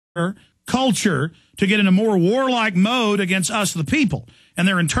culture to get in a more warlike mode against us, the people. And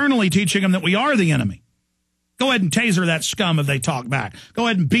they're internally teaching them that we are the enemy. Go ahead and taser that scum if they talk back. Go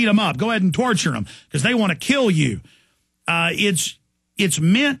ahead and beat them up. Go ahead and torture them because they want to kill you. It's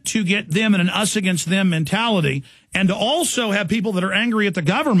meant to get them in an us against them mentality, and to also have people that are angry at the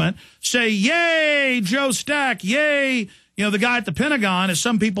government say, yay, Joe Stack, yay, the guy at the Pentagon, as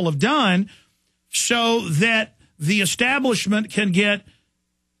some people have done, so that the establishment can get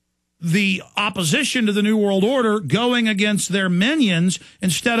the opposition to the New World Order going against their minions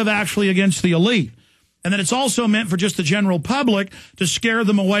instead of actually against the elite. And then it's also meant for just the general public to scare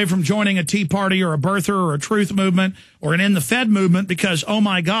them away from joining a Tea Party or a birther or a truth movement or an In the Fed movement because, oh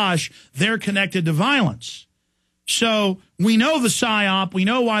my gosh, they're connected to violence. So we know the PSYOP. We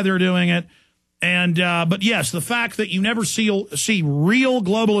know why they're doing it. And but yes, the fact that you never see real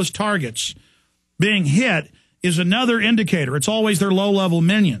globalist targets being hit is another indicator. It's always their low-level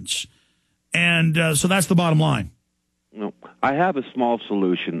minions. And so that's the bottom line. No, I have a small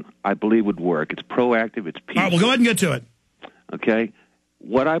solution I believe would work. It's proactive. It's peaceful. All right, well, go ahead and get to it. Okay.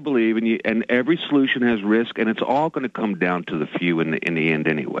 What I believe, and every solution has risk, and it's all going to come down to the few in the end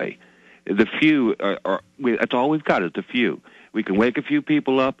anyway. The few that's all we've got is the few. We can wake a few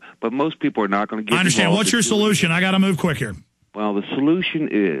people up, but most people are not going to get I understand. involved. What's your solution? I got to move quick here. Well, the solution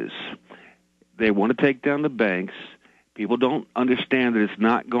is they want to take down the banks. People don't understand that it's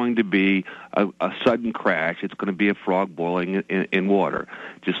not going to be a sudden crash. It's going to be a frog boiling in water,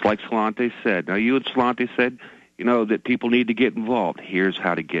 just like Salante said. Now, you and Salante said, that people need to get involved. Here's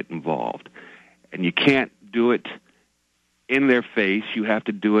how to get involved. And you can't do it in their face. You have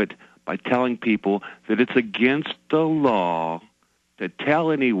to do it by telling people that it's against the law to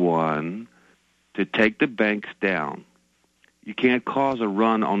tell anyone to take the banks down. You can't cause a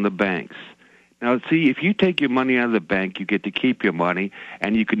run on the banks. Now, see, if you take your money out of the bank, you get to keep your money,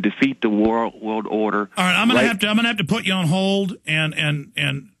 and you can defeat the world order. All right, I'm gonna have to put you on hold and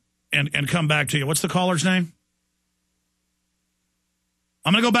come back to you. What's the caller's name?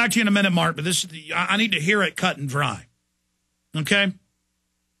 I'm gonna go back to you in a minute, Mark. But I need to hear it cut and dry. Okay.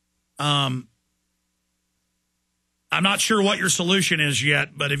 I'm not sure what your solution is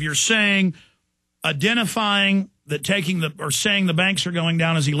yet, but if you're saying identifying that saying the banks are going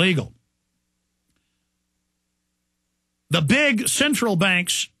down is illegal. The big central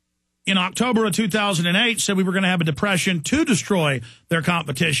banks in October of 2008 said we were going to have a depression to destroy their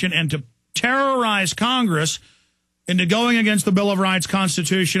competition and to terrorize Congress into going against the Bill of Rights,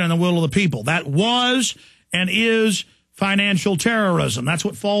 Constitution, and the will of the people. That was and is financial terrorism. That's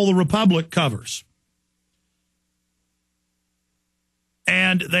what Fall of the Republic covers.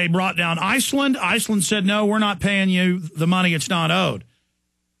 And they brought down Iceland. Iceland said, no, we're not paying you the money it's not owed.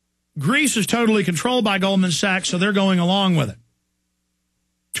 Greece is totally controlled by Goldman Sachs, so they're going along with it.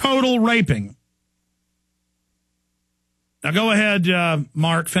 Total raping. Now go ahead,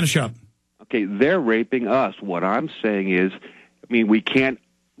 Mark, finish up. Okay, they're raping us. What I'm saying is, we can't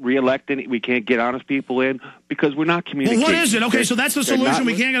reelect we can't get honest people in because we're not communicating. Well, what is it? Okay, so that's the solution.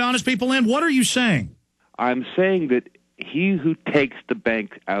 We can't get honest people in. What are you saying? I'm saying that he who takes the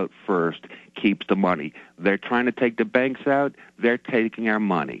banks out first keeps the money. They're trying to take the banks out. They're taking our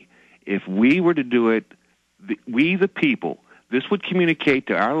money. If we were to do it, we the people, this would communicate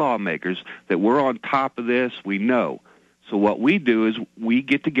to our lawmakers that we're on top of this. We know. So what we do is we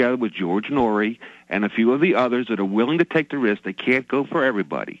get together with George Norrie and a few of the others that are willing to take the risk. They can't go for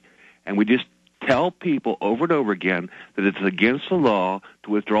everybody. And we just tell people over and over again that it's against the law to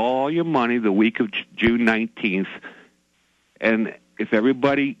withdraw all your money the week of June 19th. And if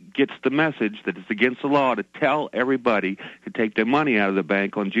everybody gets the message that it's against the law to tell everybody to take their money out of the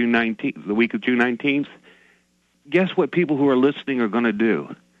bank on June 19th, the week of June 19th, guess what people who are listening are going to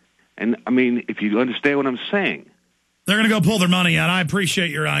do? And, if you understand what I'm saying. They're going to go pull their money out. I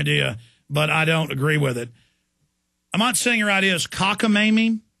appreciate your idea, but I don't agree with it. I'm not saying your idea is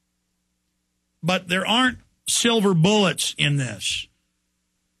cockamamie, but there aren't silver bullets in this.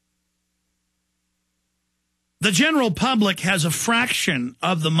 The general public has a fraction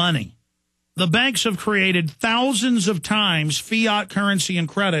of the money. The banks have created thousands of times fiat currency and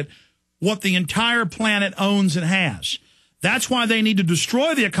credit what the entire planet owns and has. That's why they need to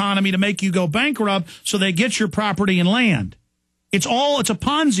destroy the economy to make you go bankrupt so they get your property and land. It's a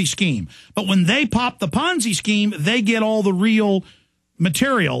Ponzi scheme. But when they pop the Ponzi scheme, they get all the real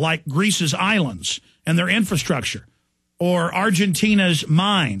material like Greece's islands and their infrastructure, or Argentina's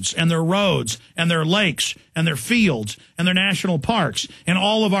mines and their roads and their lakes and their fields and their national parks and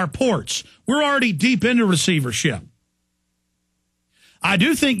all of our ports. We're already deep into receivership. I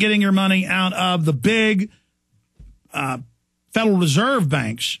do think getting your money out of the big Federal Reserve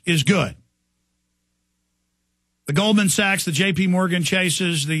banks is good. The Goldman Sachs, the J.P. Morgan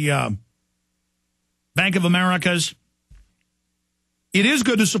Chases, the Bank of Americas. It is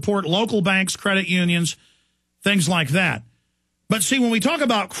good to support local banks, credit unions, things like that. But see, when we talk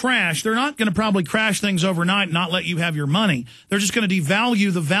about crash, they're not going to probably crash things overnight and not let you have your money. They're just going to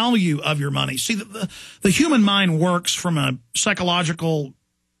devalue the value of your money. See, the human mind works from a psychological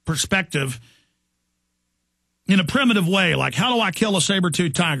perspective in a primitive way. Like, how do I kill a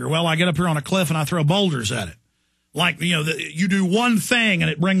saber-toothed tiger? Well, I get up here on a cliff and I throw boulders at it. Like, you know, you do one thing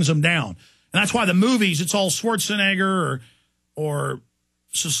and it brings them down. And that's why the movies, it's all Schwarzenegger or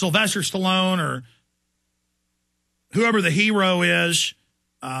Sylvester Stallone or whoever the hero is,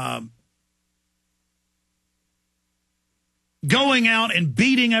 going out and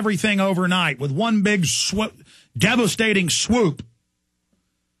beating everything overnight with one big devastating swoop.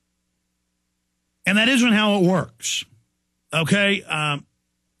 And that isn't how it works, okay?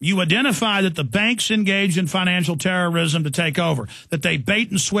 You identify that the banks engaged in financial terrorism to take over, that they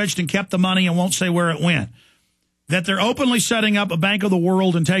bait and switched and kept the money and won't say where it went, that they're openly setting up a Bank of the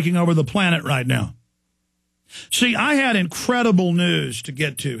World and taking over the planet right now. See, I had incredible news to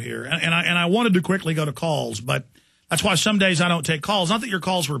get to here, and I wanted to quickly go to calls, but that's why some days I don't take calls. Not that your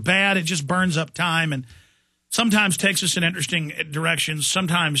calls were bad, it just burns up time and sometimes takes us in interesting directions,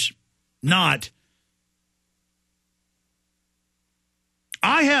 sometimes not.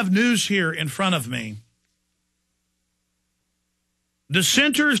 I have news here in front of me.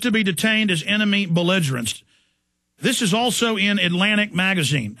 Dissenters to be detained as enemy belligerents. This is also in Atlantic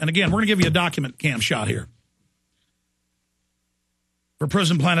Magazine. And again, we're going to give you a document cam shot here for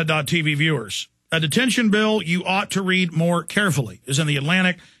PrisonPlanet.tv viewers. A detention bill you ought to read more carefully is in the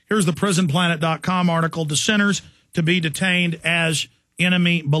Atlantic. Here's the PrisonPlanet.com article, Dissenters to be detained as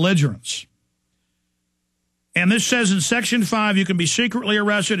enemy belligerents. And this says in Section 5, you can be secretly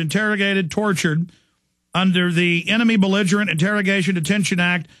arrested, interrogated, tortured under the Enemy Belligerent Interrogation Detention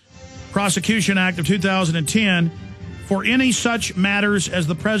Act, Prosecution Act of 2010 for any such matters as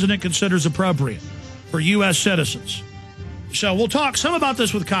the president considers appropriate for U.S. citizens. So we'll talk some about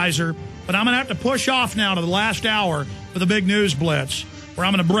this with Keiser, but I'm going to have to push off now to the last hour for the big news blitz, where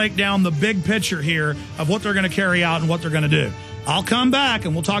I'm going to break down the big picture here of what they're going to carry out and what they're going to do. I'll come back,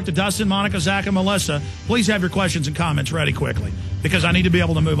 and we'll talk to Dustin, Monica, Zach, and Melissa. Please have your questions and comments ready quickly, because I need to be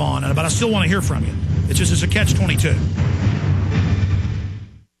able to move on. But I still want to hear from you. It's a catch-22.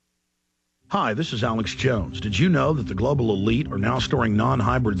 Hi, this is Alex Jones. Did you know that the global elite are now storing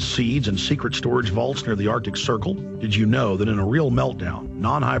non-hybrid seeds in secret storage vaults near the Arctic Circle? Did you know that in a real meltdown,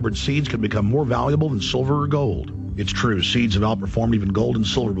 non-hybrid seeds can become more valuable than silver or gold? It's true, seeds have outperformed even gold and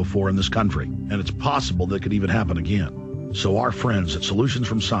silver before in this country, and it's possible that could even happen again. So our friends at Solutions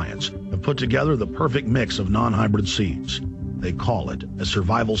from Science have put together the perfect mix of non-hybrid seeds. They call it a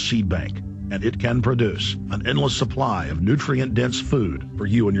survival seed bank, and it can produce an endless supply of nutrient-dense food for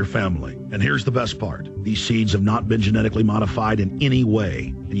you and your family. And here's the best part. These seeds have not been genetically modified in any way,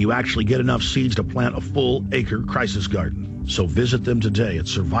 and you actually get enough seeds to plant a full-acre crisis garden. So visit them today at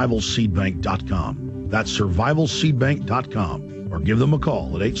survivalseedbank.com. That's survivalseedbank.com, or give them a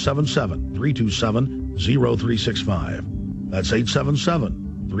call at 877-327-0365. That's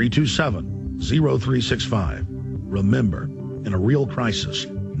 877-327-0365. Remember, in a real crisis,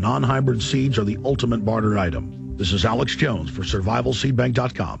 non-hybrid seeds are the ultimate barter item. This is Alex Jones for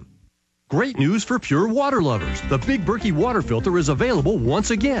survivalseedbank.com. Great news for pure water lovers. The Big Berkey water filter is available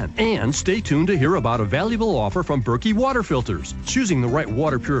once again. And stay tuned to hear about a valuable offer from Berkey Water Filters. Choosing the right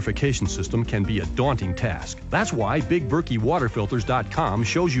water purification system can be a daunting task. That's why BigBerkeyWaterFilters.com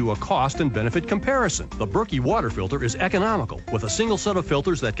shows you a cost and benefit comparison. The Berkey water filter is economical, with a single set of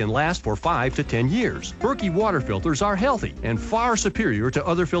filters that can last for 5 to 10 years. Berkey water filters are healthy and far superior to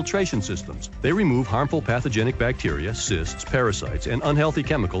other filtration systems. They remove harmful pathogenic bacteria, cysts, parasites, and unhealthy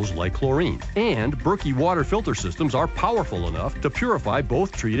chemicals like chlorine. And Berkey water filter systems are powerful enough to purify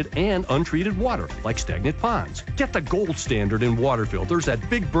both treated and untreated water, like stagnant ponds. Get the gold standard in water filters at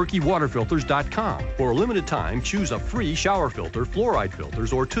BigBerkeyWaterFilters.com. For a limited time, choose a free shower filter, fluoride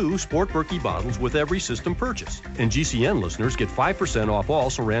filters, or 2 Sport Berkey bottles with every system purchase. And GCN listeners get 5% off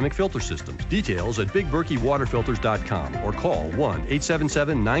all ceramic filter systems. Details at BigBerkeyWaterFilters.com or call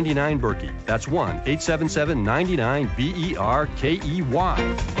 1-877-99-BERKEY. That's 1-877-99-BERKEY.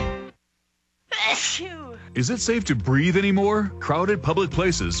 Is it safe to breathe anymore? Crowded public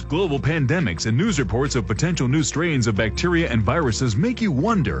places, global pandemics, and news reports of potential new strains of bacteria and viruses make you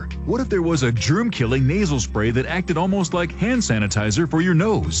wonder, what if there was a germ-killing nasal spray that acted almost like hand sanitizer for your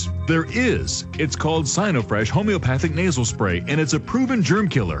nose? There is. It's called Sinofresh Homeopathic Nasal Spray, and it's a proven germ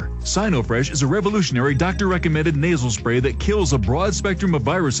killer. Sinofresh is a revolutionary doctor-recommended nasal spray that kills a broad spectrum of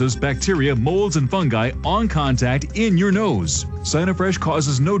viruses, bacteria, molds, and fungi on contact in your nose. Sinofresh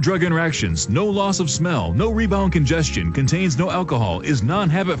causes no drug interactions, no loss of smell, no rebound congestion, contains no alcohol, is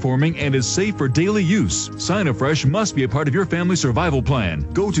non-habit forming, and is safe for daily use. Sinofresh must be a part of your family survival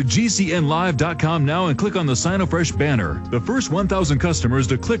plan. Go to GCNlive.com now and click on the Sinofresh banner. The first 1,000 customers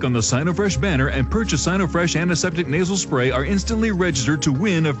to click on the Sinofresh banner and purchase Sinofresh Antiseptic Nasal Spray are instantly registered to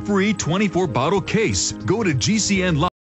win a free 24-bottle case. Go to GCN Live.